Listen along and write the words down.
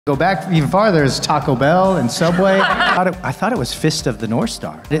Go back even farther, there's Taco Bell and Subway. I thought it was Fist of the North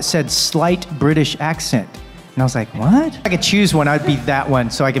Star. It said slight British accent. And I was like, what? If I could choose one, I'd be that one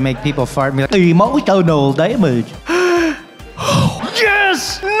so I can make people fart and be like, hey, McDonald's damage.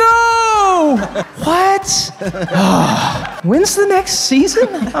 Yes! No! What? When's the next season?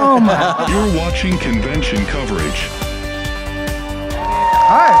 Oh my. You're watching convention coverage.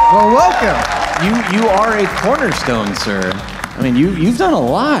 All right, well, welcome. You are a cornerstone, sir. I mean, you've done a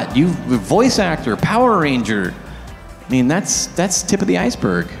lot. You're a voice actor, Power Ranger. I mean, that's tip of the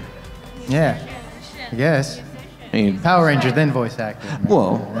iceberg. Yeah, I guess. I mean, Power Ranger, then voice actor.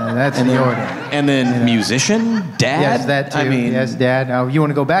 Whoa. That's the order. And then musician, dad. Yes, that too. I mean, yes, dad. Now, you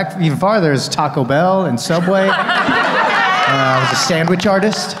want to go back even farther? There's Taco Bell and Subway. I was a sandwich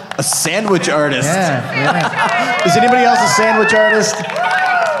artist. A sandwich artist. Yeah. Is anybody else a sandwich artist?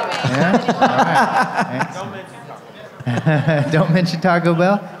 Yeah. All right. Don't mention Taco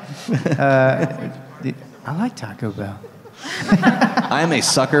Bell. I like Taco Bell. I am a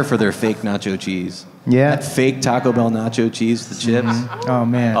sucker for their fake nacho cheese. Yeah. That fake Taco Bell nacho cheese, the chips. Mm-hmm. Oh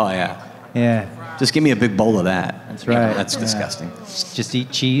man. Oh yeah. Yeah. Just give me a big bowl of that. That's right. That's disgusting. Just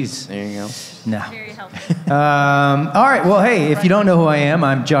eat cheese. There you go. No. Very healthy. All right. Well, hey, if you don't know who I am,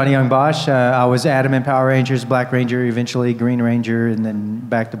 I'm Johnny Young Bosch. I was Adam in Power Rangers, Black Ranger, eventually Green Ranger, and then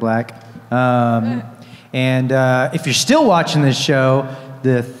back to black. And if you're still watching this show,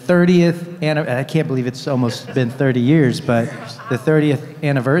 the 30th, I can't believe it's almost been 30 years, but the 30th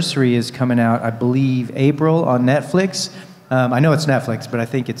anniversary is coming out, I believe, April on Netflix. I know it's Netflix, but I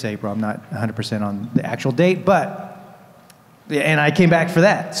think it's April. I'm not 100% on the actual date, and I came back for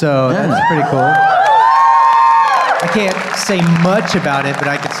that, so that's pretty cool. I can't say much about it, but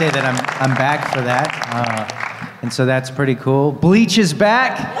I can say that I'm back for that, and so that's pretty cool. Bleach is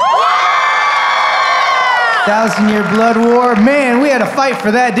back. 1,000-Year Blood War. Man, we had a fight for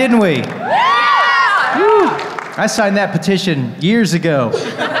that, didn't we? Yeah! Woo. I signed that petition years ago.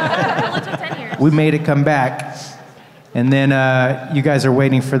 We made it come back. And then you guys are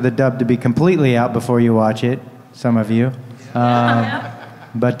waiting for the dub to be completely out before you watch it, some of you.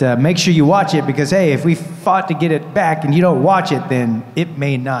 But make sure you watch it because, hey, if we fought to get it back and you don't watch it, then it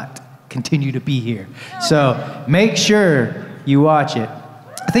may not continue to be here. So make sure you watch it.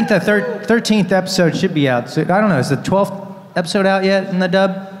 I think the 13th episode should be out. So, I don't know, is the 12th episode out yet in the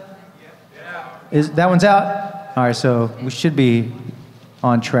dub? Is that one's out? All right, so we should be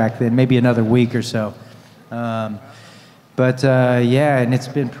on track then, maybe another week or so. Yeah, and it's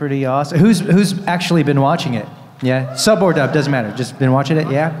been pretty awesome. Who's actually been watching it? Yeah, sub or dub, doesn't matter. Just been watching it?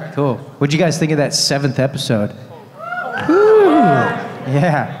 Yeah, cool. What'd you guys think of that 7th episode? Woo!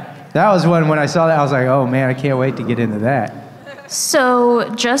 Yeah, that was one when I saw that, I was like, oh man, I can't wait to get into that. So,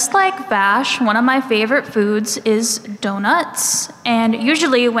 just like Vash, one of my favorite foods is donuts. And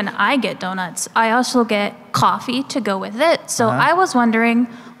usually when I get donuts, I also get coffee to go with it. So I was wondering,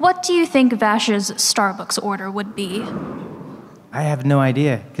 what do you think Vash's Starbucks order would be? I have no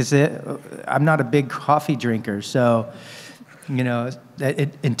idea, because I'm not a big coffee drinker. So, you know,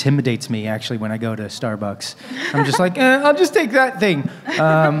 it intimidates me, actually, when I go to Starbucks. I'm just like, I'll just take that thing.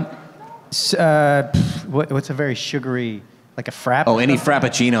 What's a very sugary... Like a frap? Oh, any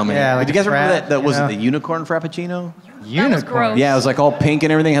frappuccino, man. Yeah, like did you guys remember that was you know? it the unicorn frappuccino? Unicorn? Yeah, it was like all pink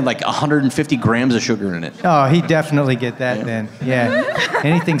and everything, had like 150 grams of sugar in it. Oh, he'd definitely get that then. Yeah.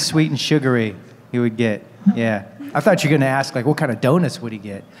 Anything sweet and sugary, he would get. Yeah. I thought you were going to ask, like, what kind of donuts would he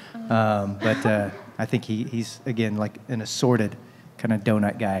get? But I think he's, again, like an assorted kind of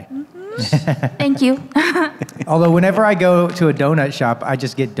donut guy. Mm-hmm. Thank you. Although whenever I go to a donut shop, I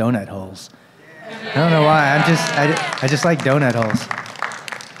just get donut holes. I don't know why. I just like donut holes.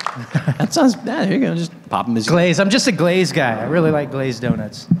 That sounds bad. There you go. Just pop them as glaze. I'm just a glaze guy. I really like glazed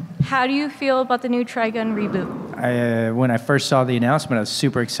donuts. How do you feel about the new Trigun reboot? When I first saw the announcement, I was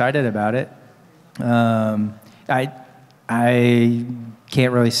super excited about it. I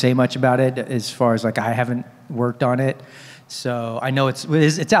can't really say much about it as far as like I haven't worked on it. So I know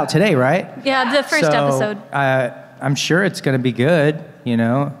it's out today, right? Yeah, the first episode. I'm sure it's going to be good. You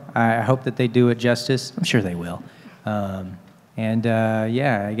know, I hope that they do it justice. I'm sure they will. Yeah,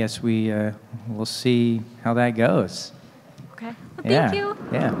 I guess we'll see how that goes. Okay. Well, thank you.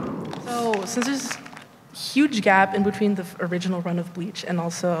 Yeah. So since there's a huge gap in between the original run of Bleach and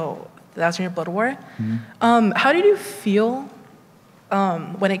also the 1,000-Year Blood War, how did you feel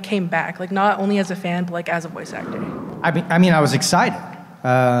when it came back? Like not only as a fan, but like as a voice actor. I mean, I was excited.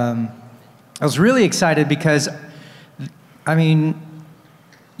 I was really excited because, I mean,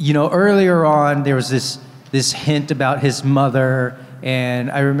 you know, earlier on there was this hint about his mother And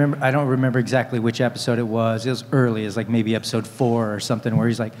I don't remember exactly which episode it was. It was early. It was like maybe episode 4 or something, where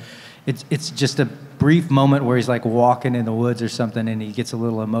he's like, it's just a brief moment where he's like walking in the woods or something, and he gets a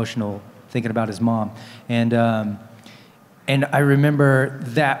little emotional thinking about his mom. And I remember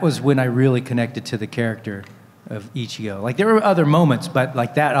that was when I really connected to the character of Ichigo. Like, there were other moments, but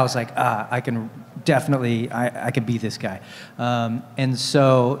like that, I was like, I can definitely, I could be this guy. And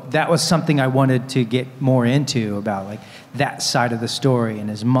so that was something I wanted to get more into, about like that side of the story and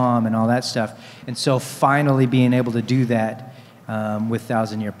his mom and all that stuff. And so finally being able to do that with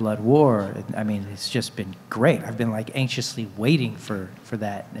Thousand Year Blood War, I mean, it's just been great. I've been like anxiously waiting for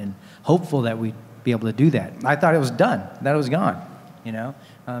that and hopeful that we'd be able to do that. I thought it was done, that it was gone, you know?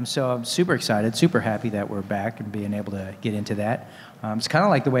 So I'm super excited, super happy that we're back and being able to get into that. It's kind of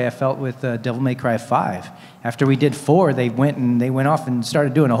like the way I felt with Devil May Cry 5. After we did 4, they went off and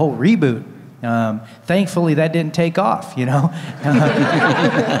started doing a whole reboot. Thankfully, that didn't take off, you know?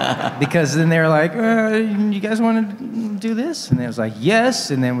 Because then they were like, you guys want to do this? And it was like,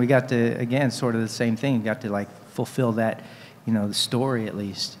 yes. And then we got to, again, sort of the same thing. Got to like fulfill that, you know, the story at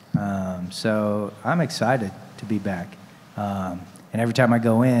least. So I'm excited to be back. And every time I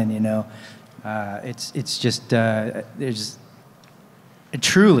go in, you know, it's just, there's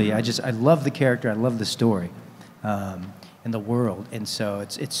truly, I love the character, I love the story, and the world, and so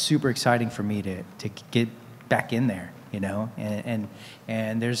it's super exciting for me to get back in there, you know, and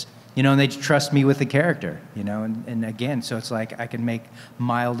there's, you know, and they trust me with the character, you know, and again, so it's like I can make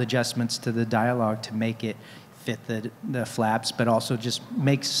mild adjustments to the dialogue to make it fit the flaps, but also just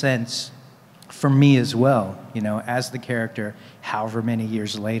make sense for me as well, you know, as the character, however many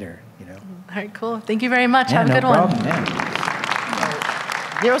years later, you know. All right, cool. Thank you very much. Yeah, Have a good problem, one.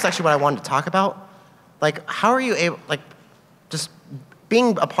 Yeah. Nero's actually what I wanted to talk about. Like, how are you able, like, just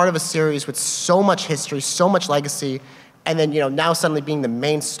being a part of a series with so much history, so much legacy, and then, you know, now suddenly being the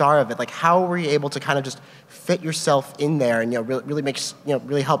main star of it, like, how were you able to kind of just fit yourself in there and, you know, really make, you know,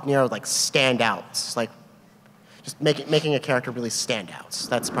 really help Nero, like, stand out? It's like, just making a character really stand out. So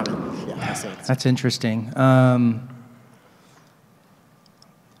that's probably, yeah, I say it's. That's interesting. I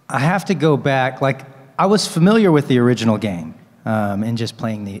have to go back. Like, I was familiar with the original game and just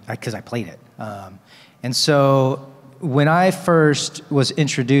playing because I played it. And so when I first was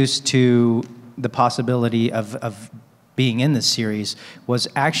introduced to the possibility of being in this series was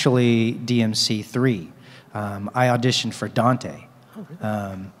actually DMC 3. I auditioned for Dante. Oh, really?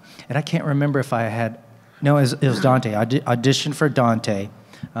 And I can't remember if I had. No, it was Dante. I auditioned for Dante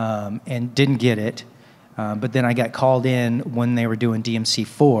and didn't get it. But then I got called in when they were doing DMC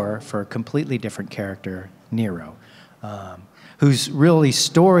 4 for a completely different character, Nero, whose really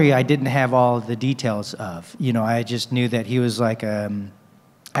story I didn't have all of the details of. You know, I just knew that he was like,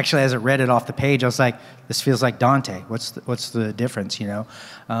 actually, as I read it off the page, I was like, this feels like Dante. What's the difference, you know?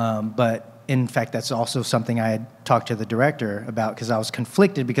 But in fact, that's also something I had talked to the director about, because I was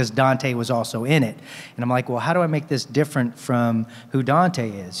conflicted because Dante was also in it. And I'm like, well, how do I make this different from who Dante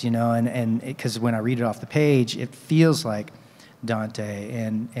is, you know? And because when I read it off the page, it feels like Dante.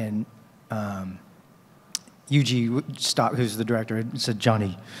 And Yuji stopped, who's the director, and said,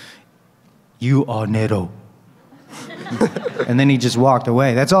 Johnny, you are Nero. And then he just walked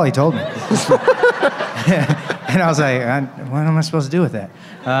away. That's all he told me. And I was like, what am I supposed to do with that?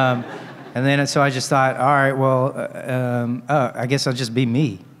 And then so I just thought, all right, well, I guess I'll just be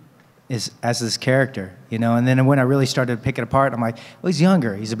me as this character, you know? And then when I really started to pick it apart, I'm like, well, he's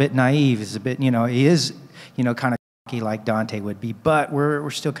younger. He's a bit naive. He's a bit, you know, he is, you know, kind of cocky like Dante would be, but we're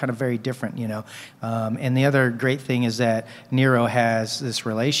still kind of very different, you know? And the other great thing is that Nero has this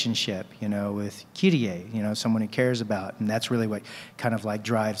relationship, you know, with Kyrie, you know, someone he cares about. And that's really what kind of like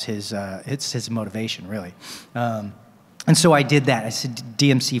drives his, it's his motivation, really. And so I did that. I said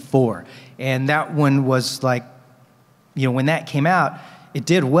DMC 4. And that one was like, you know, when that came out, it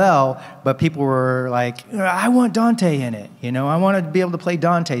did well, but people were like, I want Dante in it. You know, I wanted to be able to play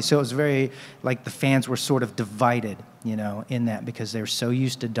Dante. So it was very, like, the fans were sort of divided, you know, in that, because they're so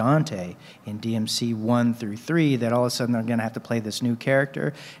used to Dante in DMC 1 through 3 that all of a sudden they're going to have to play this new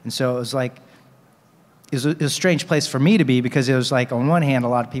character. And so it was like, it was a strange place for me to be, because it was like, on one hand, a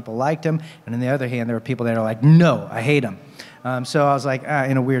lot of people liked him, and on the other hand, there were people that are like, no, I hate him. So I was like,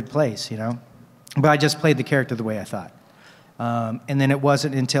 in a weird place, you know? But I just played the character the way I thought. And then it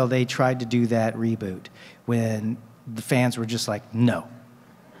wasn't until they tried to do that reboot when the fans were just like, no,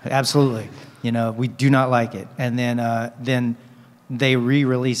 absolutely, you know, we do not like it. And then they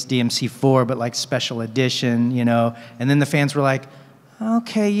re-released DMC 4, but like special edition, you know, and then the fans were like,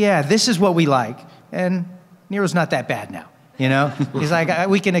 okay, yeah, this is what we like. And Nero's not that bad now, you know? He's like,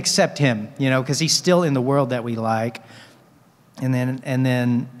 we can accept him, you know, because he's still in the world that we like. and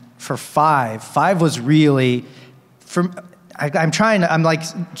then for five was really, I'm trying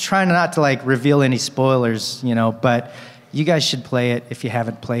not to like reveal any spoilers, you know, but you guys should play it if you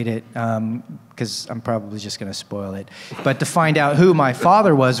haven't played it, because I'm probably just going to spoil it. But to find out who my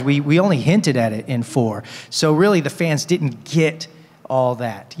father was, we only hinted at it in 4. So really the fans didn't get all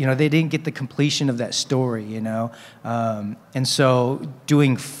that. You know, they didn't get the completion of that story, you know. And so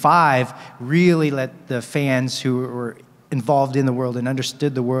doing 5 really let the fans who were involved in the world and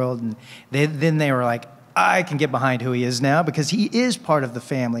understood the world, and then they were like, I can get behind who he is now, because he is part of the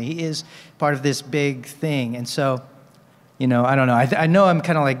family. He is part of this big thing. And so, you know, I don't know. I know I'm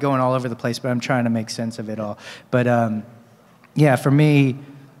kind of like going all over the place, but I'm trying to make sense of it all. But yeah, for me,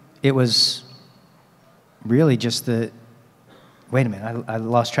 it was really just the. Wait a minute, I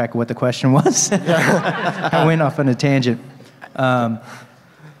lost track of what the question was. I went off on a tangent.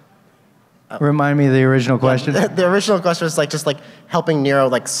 Remind me of the original question. The original question was like just like helping Nero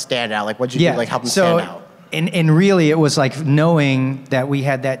like stand out. Like what'd you do like help him stand out? And really it was like knowing that we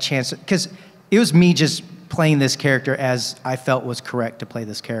had that chance, because it was me just playing this character as I felt was correct to play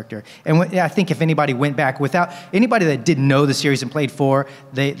this character. And I think if anybody went back without, anybody that didn't know the series and played 4,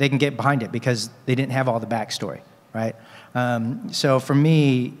 they can get behind it because they didn't have all the backstory, right? So for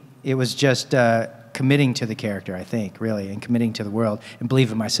me, it was just committing to the character, I think, really, and committing to the world and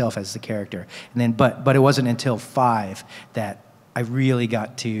believing myself as the character. And then, but it wasn't until 5 that I really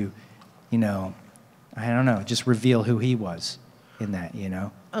got to, you know, I don't know, just reveal who he was in that, you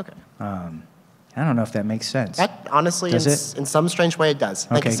know? Okay. I don't know if that makes sense. That honestly, in some strange way, it does.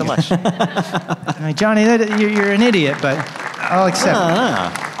 Thank you so much. Johnny, you're an idiot, but I'll accept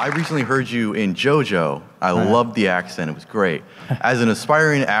it. I recently heard you in JoJo. I loved the accent. It was great. As an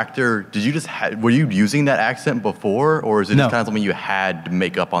aspiring actor, did you just were you using that accent before, or is it just kind of something you had to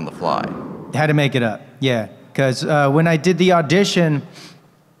make up on the fly? Had to make it up, yeah. Because when I did the audition,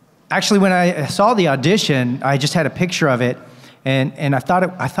 actually when I saw the audition, I just had a picture of it. And I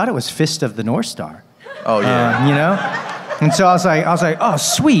thought it was Fist of the North Star. Oh yeah. You know, and so I was like, oh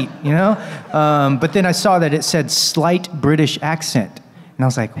sweet, you know. But then I saw that it said slight British accent, and I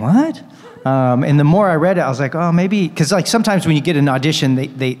was like, what? And the more I read it, I was like, oh maybe, because like sometimes when you get an audition,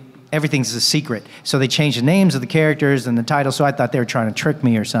 they everything's a secret, so they change the names of the characters and the title. So I thought they were trying to trick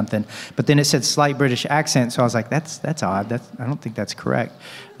me or something. But then it said slight British accent, so I was like, that's odd. I don't think that's correct.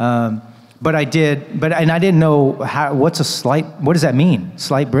 But I did, and I didn't know what does that mean?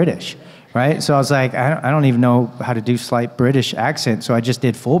 Slight British, right? So I was like, I don't even know how to do slight British accent, so I just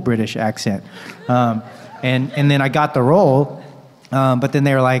did full British accent. And then I got the role, but then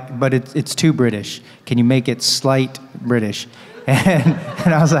they were like, but it's too British. Can you make it slight British? And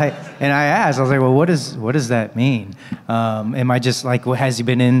I was like, and I asked, I was like, well, what does that mean? Am I just like, well, has he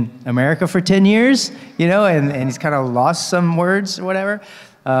been in America for 10 years? You know, and he's kind of lost some words or whatever.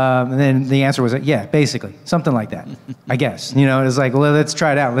 And then the answer was, yeah, basically, something like that, I guess. You know, it was like, well, let's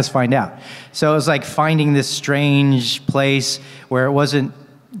try it out, let's find out. So it was like finding this strange place where it wasn't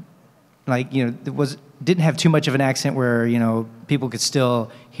like, you know, didn't have too much of an accent where, you know, people could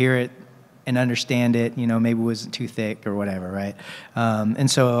still hear it and understand it, you know, maybe it wasn't too thick or whatever, right? And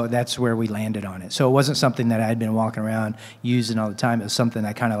so that's where we landed on it. So it wasn't something that I had been walking around using all the time. It was something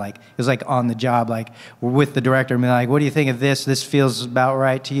I kind of like, it was like on the job, like we're with the director and be like, what do you think of this? This feels about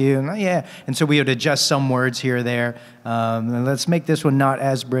right to you? And like, yeah. And so we would adjust some words here or there. And let's make this one not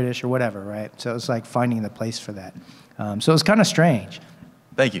as British or whatever, right? So it was like finding the place for that. So it was kind of strange.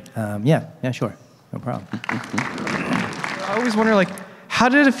 Thank you. Yeah, sure. No problem. I always wonder, like, how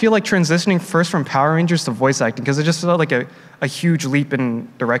did it feel like transitioning first from Power Rangers to voice acting? Because it just felt like a huge leap in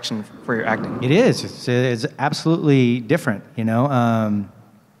direction for your acting. It is. It's absolutely different, you know.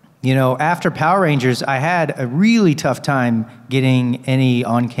 You know, after Power Rangers, I had a really tough time getting any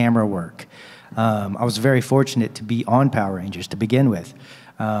on-camera work. I was very fortunate to be on Power Rangers to begin with.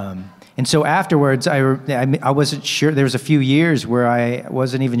 And so afterwards, I wasn't sure. There was a few years where I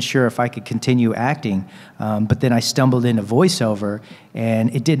wasn't even sure if I could continue acting. But then I stumbled into voiceover,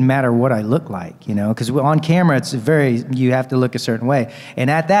 and it didn't matter what I looked like, you know, because on camera, you have to look a certain way. And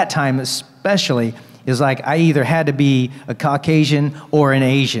at that time, especially, it was like I either had to be a Caucasian or an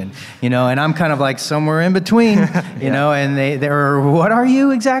Asian, you know, and I'm kind of like somewhere in between, you know, and they were, what are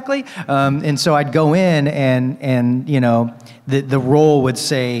you exactly? And so I'd go in and you know, the role would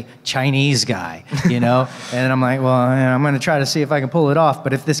say Chinese guy, you know, and I'm like, well, I'm going to try to see if I can pull it off.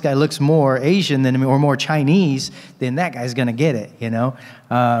 But if this guy looks more Asian than me or more Chinese, then that guy's going to get it, you know.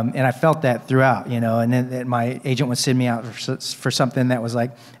 And I felt that throughout, you know, and then my agent would send me out for something that was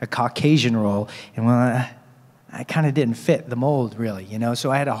like a Caucasian role. And well, I kind of didn't fit the mold really, you know,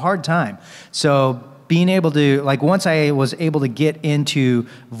 so I had a hard time. So being able to, like, once I was able to get into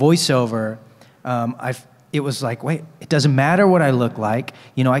voiceover, it was like, wait, it doesn't matter what I look like.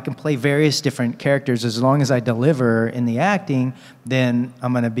 You know, I can play various different characters as long as I deliver in the acting, then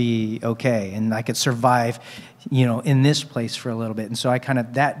I'm going to be okay. And I could survive, you know, in this place for a little bit. And so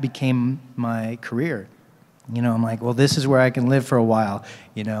that became my career. You know, I'm like, well, this is where I can live for a while,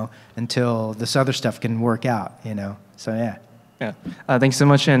 you know, until this other stuff can work out, you know. So, yeah. Yeah. Thanks so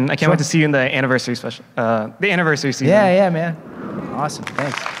much. And I can't wait to see you in the anniversary special, the anniversary season. Yeah, man. Awesome.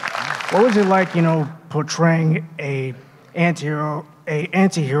 Thanks. What was it like, you know, portraying a anti-hero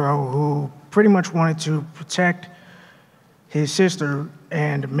who pretty much wanted to protect his sister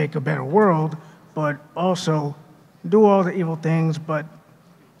and make a better world, but also do all the evil things, but,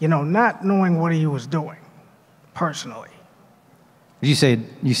 you know, not knowing what he was doing personally? You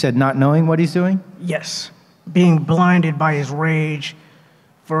said not knowing what he's doing? Yes. Being blinded by his rage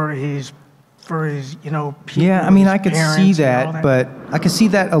for his you know, people, yeah, I mean, I could see that, but I could see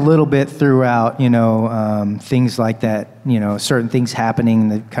that a little bit throughout, you know, things like that, you know, certain things happening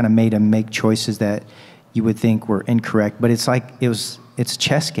that kind of made him make choices that you would think were incorrect. But it's like, it's a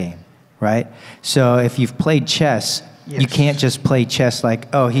chess game, right? So if you've played chess, you can't just play chess like,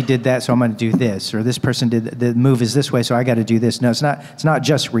 oh, he did that, so I'm going to do this, or this person did the move is this way, so I got to do this. No, it's not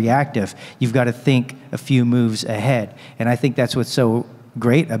just reactive. You've got to think a few moves ahead, and I think that's what's so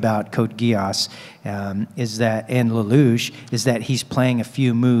great about Code Geass is that, and Lelouch, is that he's playing a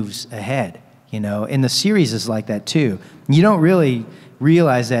few moves ahead, you know, and the series is like that too. You don't really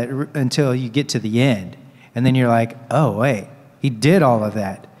realize that until you get to the end, and then you're like, oh, wait, he did all of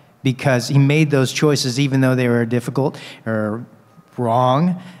that because he made those choices even though they were difficult or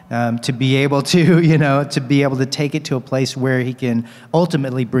wrong, to be able to, you know, to be able to take it to a place where he can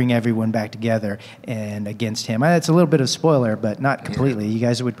ultimately bring everyone back together and against him. It's a little bit of spoiler, but not completely. You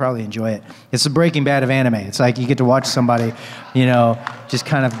guys would probably enjoy it. It's the Breaking Bad of anime. It's like you get to watch somebody, you know, just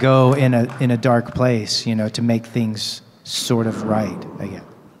kind of go in a dark place, you know, to make things sort of right again.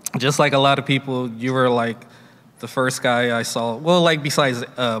 Just like a lot of people, you were like the first guy I saw, well, like besides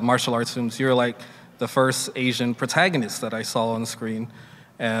martial arts films, you were like the first Asian protagonist that I saw on the screen.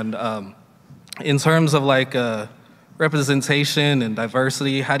 And in terms of like representation and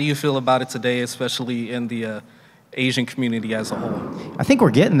diversity, how do you feel about it today, especially in the Asian community as a whole? I think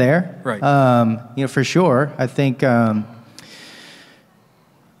we're getting there. Right. You know, for sure. I think,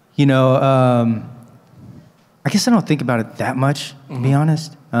 you know, I guess I don't think about it that much, to be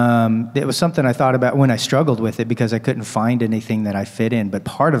honest. It was something I thought about when I struggled with it because I couldn't find anything that I fit in. But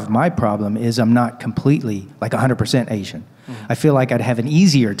part of my problem is I'm not completely, like 100% Asian. I feel like I'd have an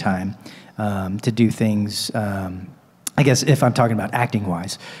easier time to do things, I guess if I'm talking about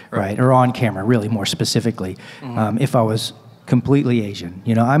acting-wise, right? Or on camera, really more specifically, if I was completely Asian.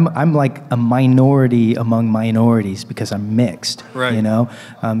 You know, I'm like a minority among minorities because I'm mixed. Right. You know,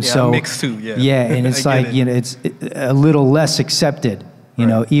 so I'm mixed too. Yeah. Yeah, and it's like you know, it's a little less accepted. You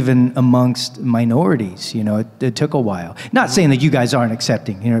know, even amongst minorities. You know, it took a while. Not saying that you guys aren't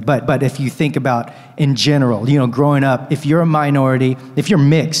accepting. You know, but if you think about in general, you know, growing up, if you're a minority, if you're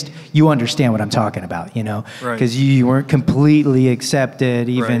mixed, you understand what I'm talking about. You know, because you weren't completely accepted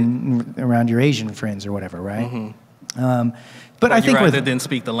even around your Asian friends or whatever, right? But I think you either didn't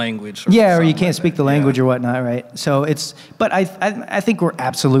speak the language. Or or you can't speak the language or whatnot, right? So it's, but I think we're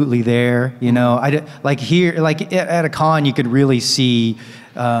absolutely there. You know, like here, like at a con, you could really see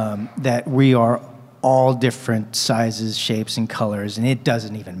that we are all different sizes, shapes, and colors, and it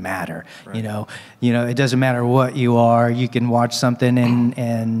doesn't even matter. You know, it doesn't matter what you are. You can watch something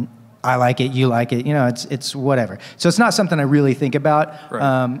and I like it, you like it, you know, it's whatever. So it's not something I really think about.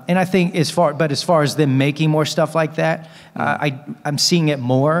 And I think as far as them making more stuff like that, I'm seeing it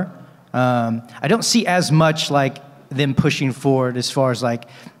more. I don't see as much like them pushing forward as far as like,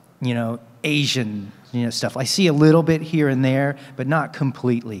 you know, Asian, you know, stuff. I see a little bit here and there, but not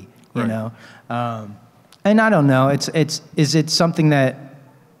completely, you know. And I don't know, is it something that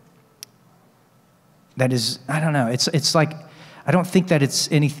is, I don't know, it's like, I don't think that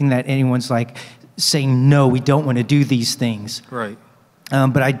it's anything that anyone's like saying, no, we don't want to do these things. Right.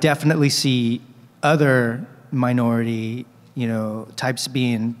 But I definitely see other minority, you know, types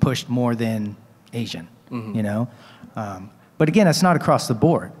being pushed more than Asian, you know. But again, it's not across the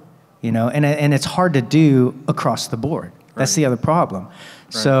board, you know, and it's hard to do across the board. That's the other problem.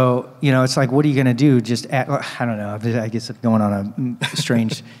 So, you know, it's like, what are you going to do? Just I don't know. I guess it's going on a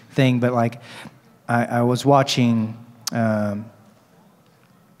strange thing, but like I was watching The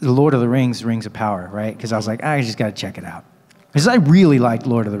Lord of the Rings, Rings of Power, right? Because I was like, I just got to check it out. Because I really liked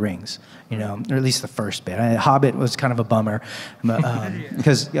Lord of the Rings, you know, or at least the first bit. Hobbit was kind of a bummer,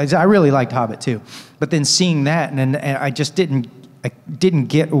 because I really liked Hobbit too. But then seeing that, and I just didn't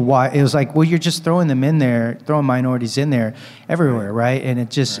get why. It was like, well, you're just throwing them in there, throwing minorities in there everywhere, right? And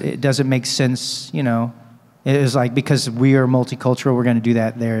it doesn't make sense, you know. It was like, because we are multicultural, we're going to do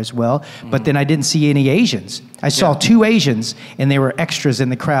that there as well. But then I didn't see any Asians. I saw 2 Asians, and they were extras in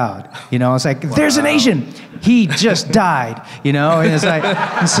the crowd. You know, I was like, there's an Asian. He just died, you know? And it's like,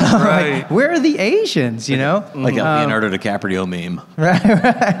 so like, where are the Asians, you know? Like a Leonardo DiCaprio meme.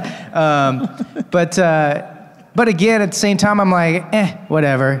 But again, at the same time, I'm like,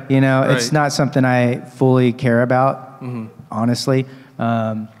 whatever, you know? It's not something I fully care about, honestly.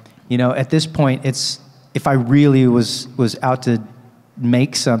 You know, at this point, if I really was out to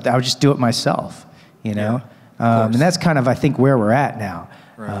make something, I would just do it myself, you know? And that's kind of, I think, where we're at now.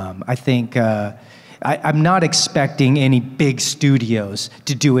 I think I'm not expecting any big studios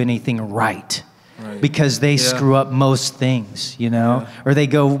to do anything right. Because they screw up most things, you know, or they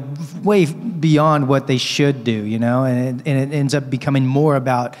go way beyond what they should do, you know, and it ends up becoming more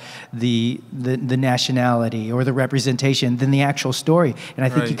about the nationality or the representation than the actual story. And I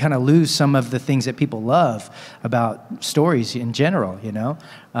think you kind of lose some of the things that people love about stories in general, you know.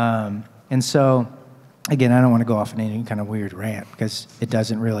 And so, again, I don't want to go off on any kind of weird rant because it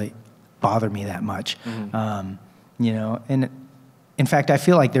doesn't really bother me that much, you know. And in fact, I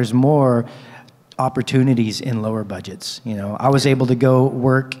feel like there's more opportunities in lower budgets. You know, I was able to go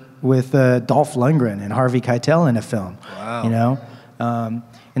work with Dolph Lundgren and Harvey Keitel in a film. Wow. You know,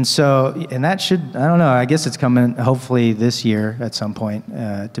 and so, and that should, I don't know, I guess it's coming hopefully this year at some point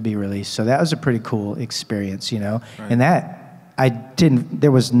to be released. So that was a pretty cool experience, you know, and that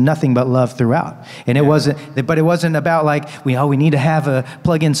there was nothing but love throughout. And it wasn't, but it wasn't about like, we need to have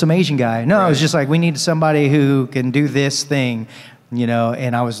plug in some Asian guy. No, it was just like, we need somebody who can do this thing, you know,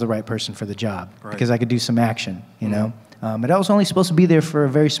 and I was the right person for the job because I could do some action, you know. But I was only supposed to be there for a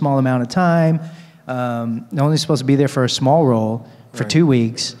very small amount of time. Only supposed to be there for a small role for 2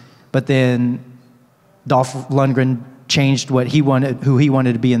 weeks. But then Dolph Lundgren changed who he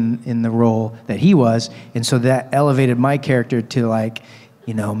wanted to be in the role that he was, and so that elevated my character to, like,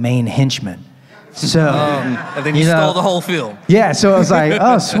 you know, main henchman. So, and then you stole the whole film. Yeah, so I was like,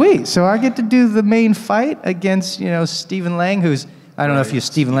 oh, sweet. So I get to do the main fight against, you know, Stephen Lang, who's, I don't know if you're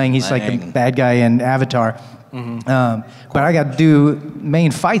Stephen Lang, he's like the bad guy in Avatar. But I got to do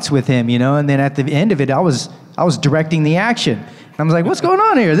main fights with him, you know, and then at the end of it, I was directing the action. And I was like, what's going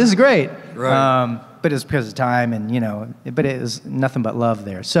on here? This is great. But it's because of time and, you know, but it was nothing but love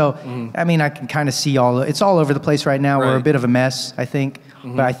there. So, I mean, I can kind of see it's all over the place right now. We're a bit of a mess, I think.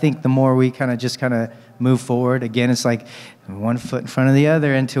 But I think the more we kind of move forward, again, it's like one foot in front of the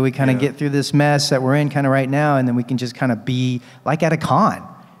other until we kind of get through this mess that we're in kind of right now. And then we can just kind of be like at a con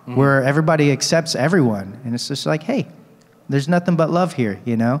where everybody accepts everyone. And it's just like, hey, there's nothing but love here,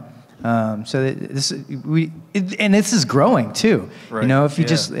 you know? So this is growing too. You know,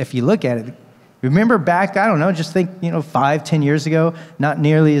 if you look at it, remember back, I don't know, just think, you know, 5-10 years ago, not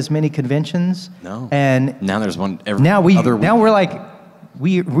nearly as many conventions. No. And now there's one every now other week. Now we're like,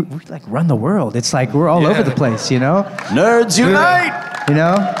 we like run the world. It's like we're all over the place, you know? Nerds unite! You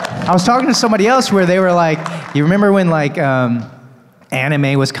know? I was talking to somebody else where they were like, you remember when like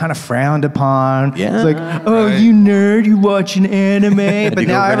anime was kind of frowned upon? Yeah. It's like, oh, you nerd, you watching anime? But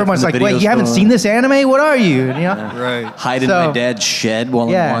now everyone's like, wait, you haven't seen this anime? What are you? You know? Hide in my dad's shed while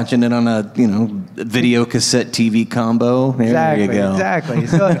I'm watching it on a, you know, video cassette TV combo. There you go. Exactly.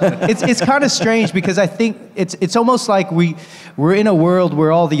 So it's kind of strange because I think it's almost like we're in a world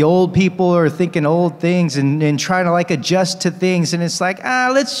where all the old people are thinking old things and trying to like adjust to things, and it's like,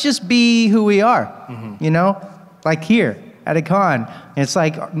 let's just be who we are, you know? Like here at a con. And it's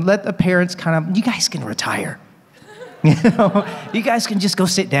like, let the parents you guys can retire. You know, you guys can just go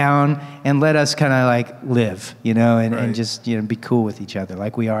sit down and let us kind of like live, you know, and just, you know, be cool with each other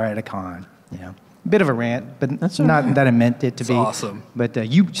like we are at a con, you know. A bit of a rant, but that's not that I meant it to be. Awesome. But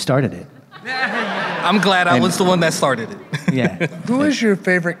you started it. I'm glad I was the one that started it. Yeah. Who is your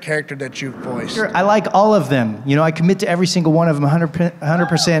favorite character that you've voiced? Sure, I like all of them. You know, I commit to every single one of them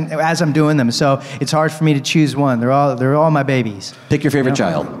 100% as I'm doing them. So it's hard for me to choose one. They're all my babies. Pick your favorite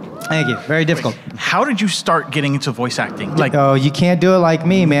child. Thank you. Very difficult. How did you start getting into voice acting? Like, oh, you can't do it like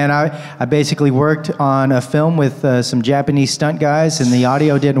me, man. I basically worked on a film with some Japanese stunt guys, and the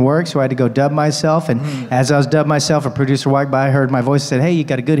audio didn't work, so I had to go dub myself. And as I was dubbing myself, a producer walked by, heard my voice, and said, "Hey, you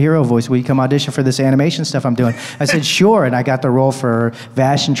got a good hero voice. Will you come audition for this animation stuff I'm doing?" I said, "Sure," and I got the role for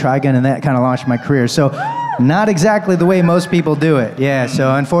Vash and Trigun, and that kind of launched my career. So Not exactly the way most people do it. Yeah,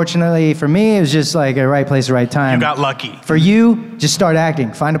 so unfortunately for me, it was just like a right place, right time. You got lucky. For you, just start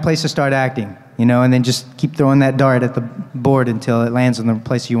acting. Find a place to start acting, you know, and then just keep throwing that dart at the board until it lands in the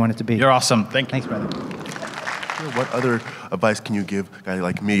place you want it to be. You're awesome. Thank you. Thanks, brother. What other advice can you give a guy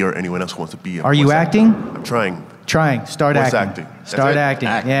like me or anyone else who wants to be? Are you acting? I'm trying. Start Voice acting. acting. Start That's it? acting.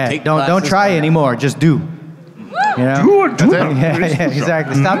 Act. Yeah. Take Don't classes, try start anymore. Just do. You know? Do it. Yeah,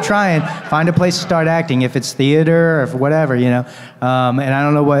 exactly. Stop trying. Find a place to start acting. If it's theater or whatever, you know. And I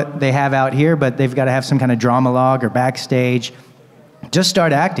don't know what they have out here, but they've got to have some kind of drama log or backstage. Just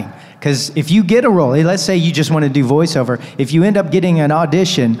start acting. Because if you get a role, let's say you just want to do voiceover, if you end up getting an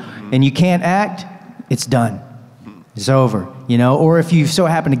audition and you can't act, it's done. It's over, you know? Or if you so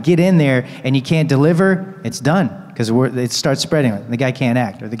happen to get in there and you can't deliver, it's done. Because it starts spreading. The guy can't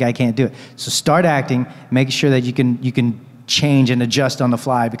act or the guy can't do it. So start acting, make sure that you can change and adjust on the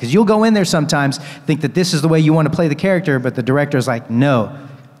fly. Because you'll go in there sometimes, think that this is the way you want to play the character, but the director's like, no,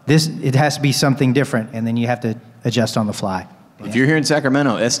 it has to be something different. And then you have to adjust on the fly. If you're here in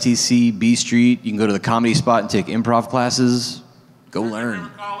Sacramento, STC, B Street, you can go to the Comedy Spot and take improv classes. Go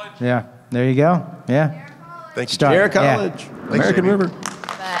learn. Yeah, there you go. Yeah. Thank you. Jara College, Yeah. American River.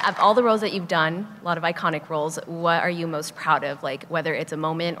 But of all the roles that you've done, a lot of iconic roles, what are you most proud of? Like whether it's a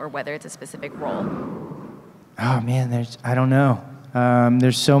moment or whether it's a specific role? Oh man, I don't know.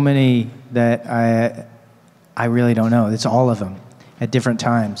 There's so many that I really don't know. It's all of them at different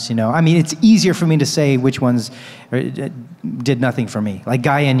times, you know. I mean, it's easier for me to say which ones did nothing for me. Like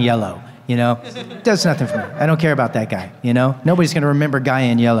Guy in Yellow, you know, does nothing for me. I don't care about that guy, you know. Nobody's gonna remember Guy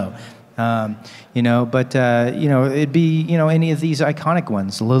in Yellow. You know, but, you know, it'd be, you know, any of these iconic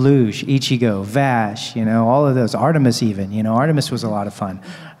ones, Lelouch, Ichigo, Vash, you know, all of those, Artemis even, you know, Artemis was a lot of fun,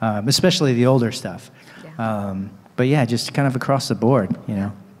 especially the older stuff. Yeah. But yeah, just kind of across the board, you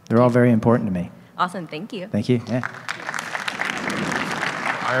know, they're all very important to me. Awesome, thank you. Thank you, yeah.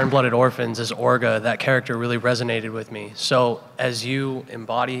 Iron-Blooded Orphans as Orga, that character really resonated with me. So as you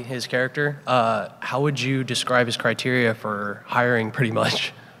embody his character, how would you describe his criteria for hiring pretty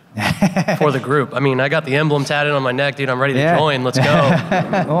much? For the group. I mean, I got the emblem tatted on my neck, dude. I'm ready to join. Let's go.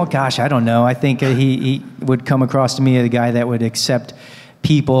 Oh, gosh, I don't know. I think he would come across to me as a guy that would accept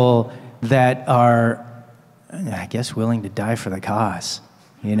people that are, I guess, willing to die for the cause,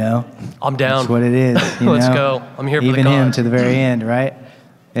 you know? I'm down. That's what it is. Let's know? go. I'm here for Even the cause. him to the very end, right?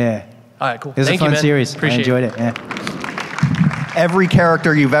 Yeah. All right, cool. It was Thank a you, fun man. series. Appreciate I enjoyed it, yeah. Every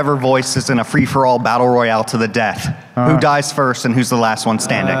character you've ever voiced is in a free-for-all battle royale to the death. Who dies first and who's the last one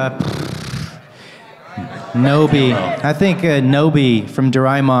standing? Nobi. I think Nobi from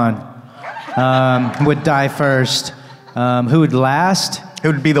Doraemon would die first. Who would last?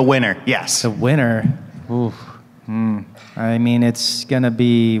 Who would be the winner? Yes. The winner? Oof. I mean, it's going to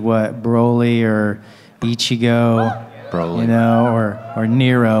be, what, Broly or Ichigo? Broly. You know, or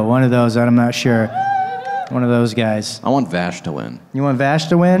Nero. One of those, I'm not sure. One of those guys. I want Vash to win. You want Vash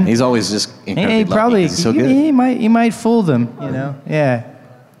to win? He's always just incredibly He probably, lucky 'cause he's so good. he might fool them, you know? Yeah.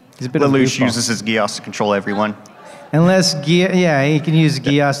 He's a bit of a Lelouch goofball. uses his Geass to control everyone. Unless, he can use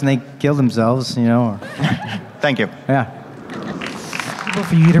Geass and they kill themselves, you know? Or, Thank you. yeah.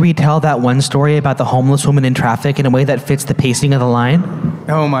 For you to retell that one story about the homeless woman in traffic in a way that fits the pacing of the line?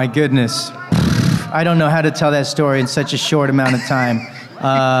 Oh my goodness. I don't know how to tell that story in such a short amount of time.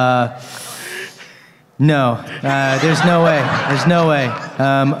 No, there's no way. There's no way.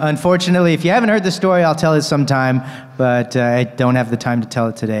 Unfortunately, if you haven't heard the story, I'll tell it sometime, but I don't have the time to tell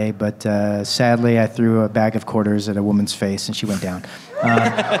it today. But sadly, I threw a bag of quarters at a woman's face and she went down.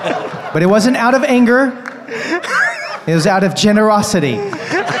 But it wasn't out of anger. It was out of generosity.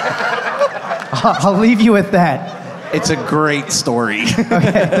 I'll leave you with that. It's a great story.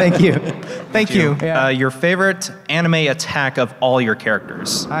 Okay, thank you. Thank you. Yeah. Your favorite anime attack of all your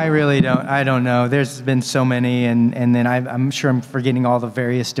characters? I really don't. I don't know. There's been so many, and then I'm sure I'm forgetting all the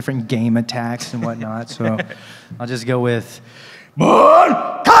various different game attacks and whatnot. So I'll just go with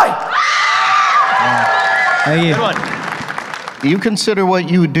Kai. Thank you. Good one. Do you consider what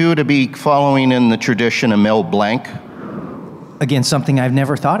you do to be following in the tradition of Mel Blanc? Again, something I've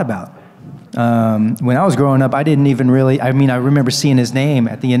never thought about. When I was growing up, I didn't even really, I remember seeing his name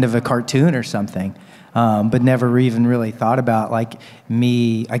at the end of a cartoon or something, but never even really thought about, like,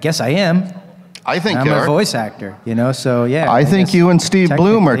 me. I guess I am. I think I'm a voice actor, you know, so yeah. I think you and Steve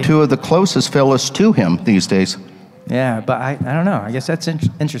Bloom are technically. two of the closest fellas to him these days. Yeah, but I don't know. I guess that's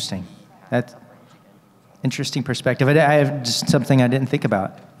interesting. That's interesting perspective. I have just something I didn't think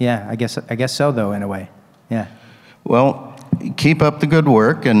about. Yeah, I guess so, though, in a way. Yeah. Well, keep up the good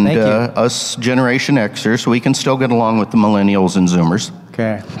work, and Thank you. us Generation Xers, we can still get along with the millennials and Zoomers.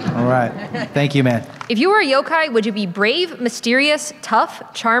 Okay. All right. Thank you, man. If you were a yokai, would you be brave, mysterious, tough,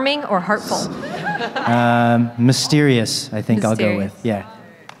 charming, or heartful? Mysterious, I think I'll go with. Yeah.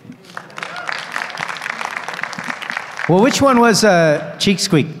 Well, which one was Cheek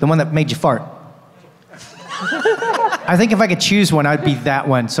Squeak, the one that made you fart? I think if I could choose one, I'd be that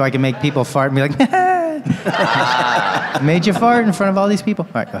one, so I can make people fart and be like, made you fart in front of all these people?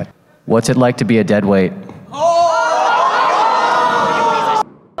 All right, go ahead. What's it like to be a deadweight?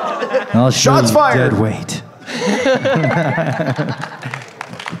 I'll show Shots you fired. dead weight.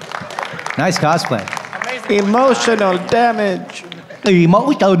 Nice cosplay. Emotional damage.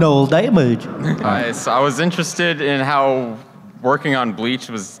 Emotional damage. So I was interested in how working on Bleach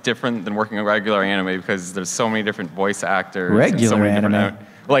was different than working on regular anime because there's so many different voice actors. and so Regular many anime?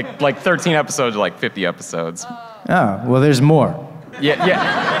 different, like 13 episodes or like 50 episodes. Oh, well, there's more.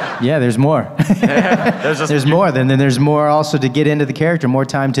 Yeah. Yeah, there's more. There's more. Then there's more also to get into the character, more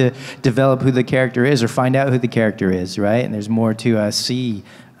time to develop who the character is or find out who the character is, right? And there's more to see.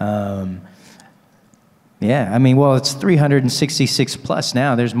 Yeah, I mean, well, it's 366 plus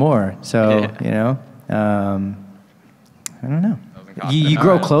now. There's more. So, you know, I don't know. You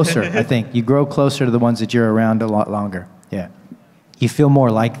grow closer, I think. You grow closer to the ones that you're around a lot longer. Yeah. You feel more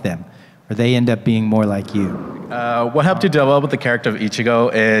like them, or they end up being more like you. What helped you develop the character of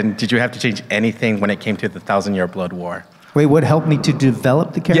Ichigo, and did you have to change anything when it came to the 1,000-Year Blood War? Wait, what helped me to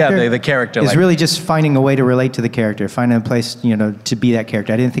develop the character? Yeah, the character. Is really just finding a way to relate to the character, finding a place, you know, to be that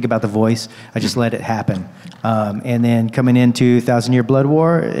character. I didn't think about the voice. I just let it happen. And then coming into 1,000-Year Blood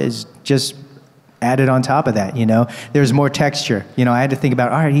War is just added on top of that, you know. There's more texture. You know, I had to think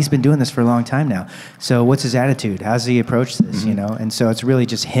about, all right, he's been doing this for a long time now. So what's his attitude? How's he approach this, you know? And so it's really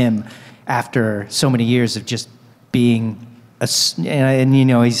just him after so many years of just being and you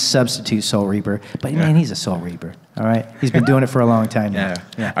know, he's substitute Soul Reaper, but man, he's a Soul Reaper. All right, he's been doing it for a long time now.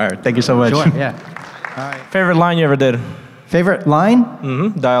 Yeah. All right. Thank you so much. Sure. Yeah. All right. Favorite line you ever did? Favorite line?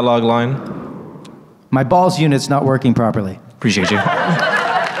 Mm-hmm. Dialogue line. My balls unit's not working properly. Appreciate you.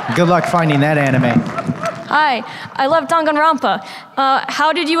 Good luck finding that anime. Hi, I love Danganronpa.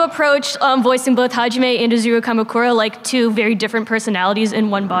 How did you approach voicing both Hajime and Azuro Kamakura, like two very different personalities in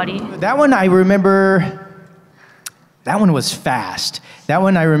one body? That one I remember. That one was fast. That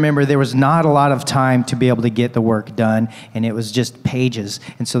one I remember there was not a lot of time to be able to get the work done, and it was just pages.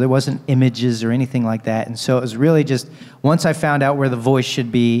 And so there wasn't images or anything like that. And so it was really just, once I found out where the voice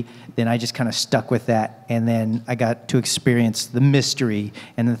should be, then I just kind of stuck with that. And then I got to experience the mystery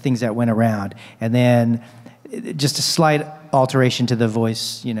and the things that went around. And then just a slight alteration to the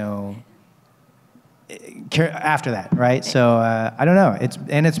voice, you know, after that, right? So I don't know. It's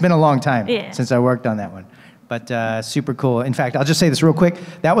been a long time since I worked on that one. But super cool. In fact, I'll just say this real quick.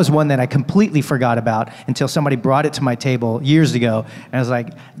 That was one that I completely forgot about until somebody brought it to my table years ago. And I was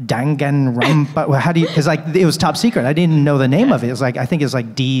like, Danganronpa. Well, how do you, because like it was top secret. I didn't know the name of it. It was like, I think it was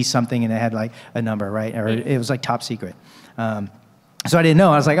like D something and it had like a number, right? Or it was like top secret. So I didn't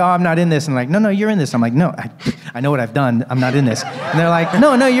know. I was like, oh, I'm not in this. And like, no, you're in this. I'm like, no, I know what I've done. I'm not in this. And they're like,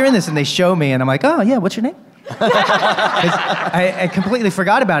 no, you're in this. And they show me and I'm like, oh yeah, what's your name? I completely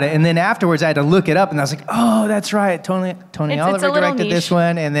forgot about it, and then afterwards I had to look it up, and I was like, "Oh, that's right, Tony Oliver directed this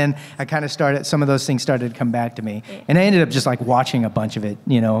one." And then I kind of started. Some of those things started to come back to me, and I ended up just like watching a bunch of it,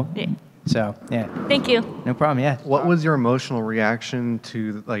 you know. Yeah. So yeah. Thank you. No problem. Yeah. What was your emotional reaction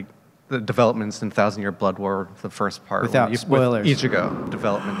to like the developments in 1,000-Year Blood War, the first part? Without spoilers. With Ichigo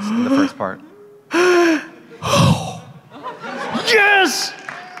developments in the first part. Yes.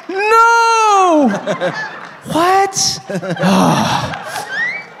 No. What?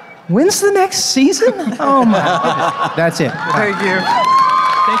 When's the next season? Oh my goodness. That's it. Thank you.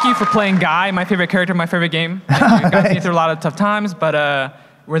 Thank you for playing Guy, my favorite character, my favorite game. You got me through a lot of tough times, but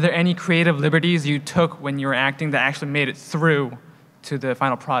were there any creative liberties you took when you were acting that actually made it through to the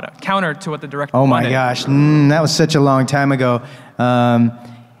final product, counter to what the director wanted? Oh my gosh, that was such a long time ago.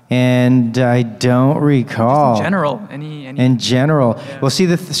 And I don't recall. Just in general, In general. Yeah. Well, see,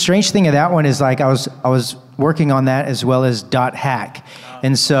 the strange thing of that one is like I was working on that as well as .hack.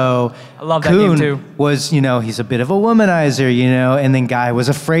 And so I love that name too. was, you know, he's a bit of a womanizer, you know, and then Guy was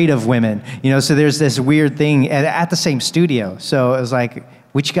afraid of women. You know, so there's this weird thing at the same studio. So it was like,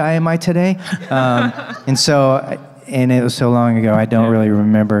 which guy am I today? And it was so long ago, I don't really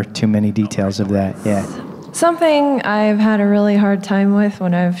remember too many details of that. Yeah. Something I've had a really hard time with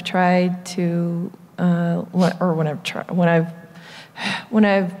when I've tried to, when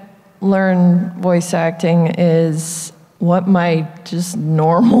I've learned voice acting is what my just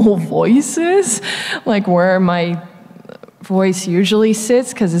normal voice is, like where my voice usually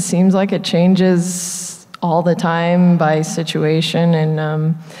sits, because it seems like it changes all the time by situation,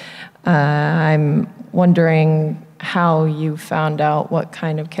 and I'm wondering how you found out what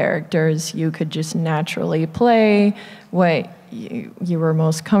kind of characters you could just naturally play, what you were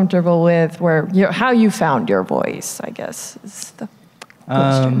most comfortable with, how you found your voice, I guess, is the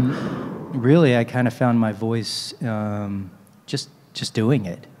question. Really, I kind of found my voice just doing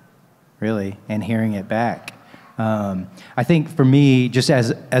it, really, and hearing it back. I think for me, just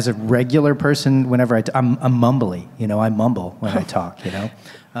as a regular person, whenever I'm mumbly, you know, I mumble when I talk, you know,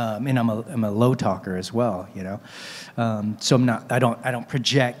 and I'm a low talker as well, you know, so I don't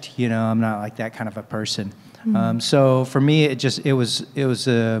project, you know, I'm not like that kind of a person. So for me, it was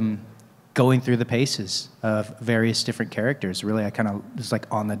going through the paces of various different characters. Really, I kind of was like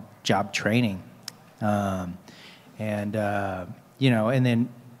on the job training, you know, and then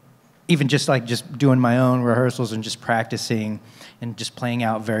even just doing my own rehearsals and just practicing and just playing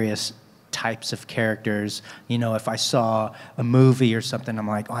out various types of characters. You know, if I saw a movie or something, I'm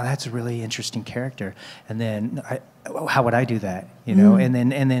like, oh, that's a really interesting character. And then how would I do that? You know, and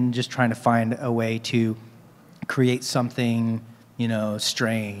then just trying to find a way to create something, you know,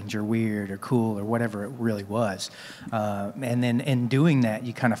 strange or weird or cool or whatever it really was. And then in doing that,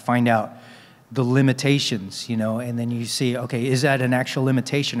 you kind of find out the limitations, you know, and then you see, okay, is that an actual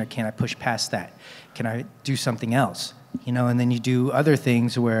limitation or can I push past that? Can I do something else? You know, and then you do other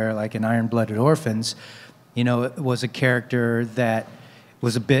things where, like in Iron-Blooded Orphans, you know, it was a character that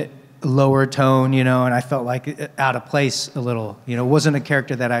was a bit lower tone, you know, and I felt like out of place a little, you know, it wasn't a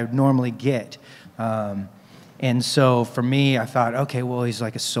character that I would normally get. And so for me, I thought, okay, well, he's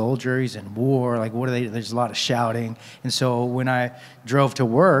like a soldier, he's in war, like what are they, there's a lot of shouting. And so when I drove to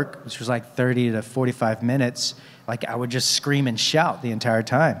work, which was like 30 to 45 minutes, like I would just scream and shout the entire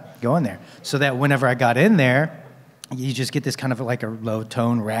time going there. So that whenever I got in there, you just get this kind of like a low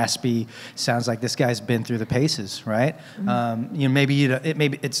tone, raspy, sounds like this guy's been through the paces, right? You know, maybe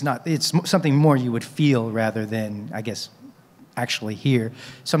it's something more you would feel rather than, I guess, actually hear.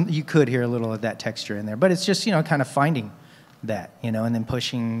 You could hear a little of that texture in there, but it's just, you know, kind of finding that, you know, and then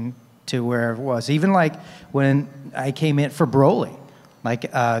pushing to where it was. Even like when I came in for Broly, like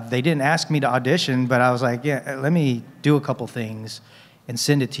they didn't ask me to audition, but I was like, yeah, let me do a couple things and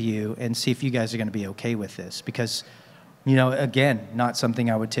send it to you and see if you guys are going to be okay with this, because, you know, again, not something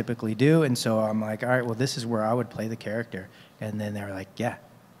I would typically do. And so I'm like, all right, well, this is where I would play the character. And then they were like, yeah.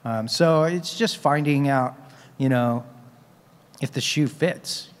 So it's just finding out, you know, if the shoe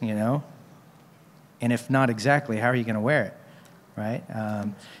fits, you know, and if not exactly, how are you going to wear it, right?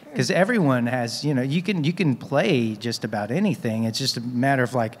 Because everyone has, you know, you can play just about anything. It's just a matter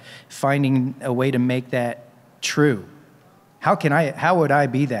of like finding a way to make that true. How would I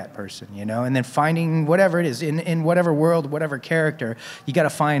be that person, you know? And then finding whatever it is in whatever world, whatever character, you got to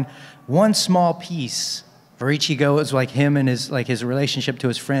find one small piece. For Ichigo, it's like him and his relationship to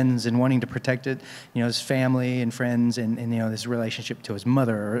his friends and wanting to protect it, you know, his family and friends, and you know, this relationship to his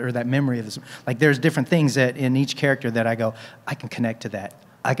mother, or that memory of his, like there's different things that in each character that I go, I can connect to that.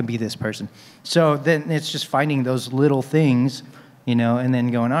 I can be this person. So then it's just finding those little things, you know, and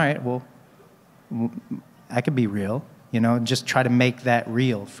then going, all right, well, I could be real, you know, just try to make that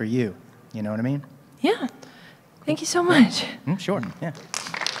real for you. You know what I mean? Yeah. Thank you so much. Sure, yeah.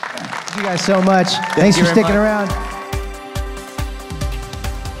 Thank you guys so much. Thanks for sticking around.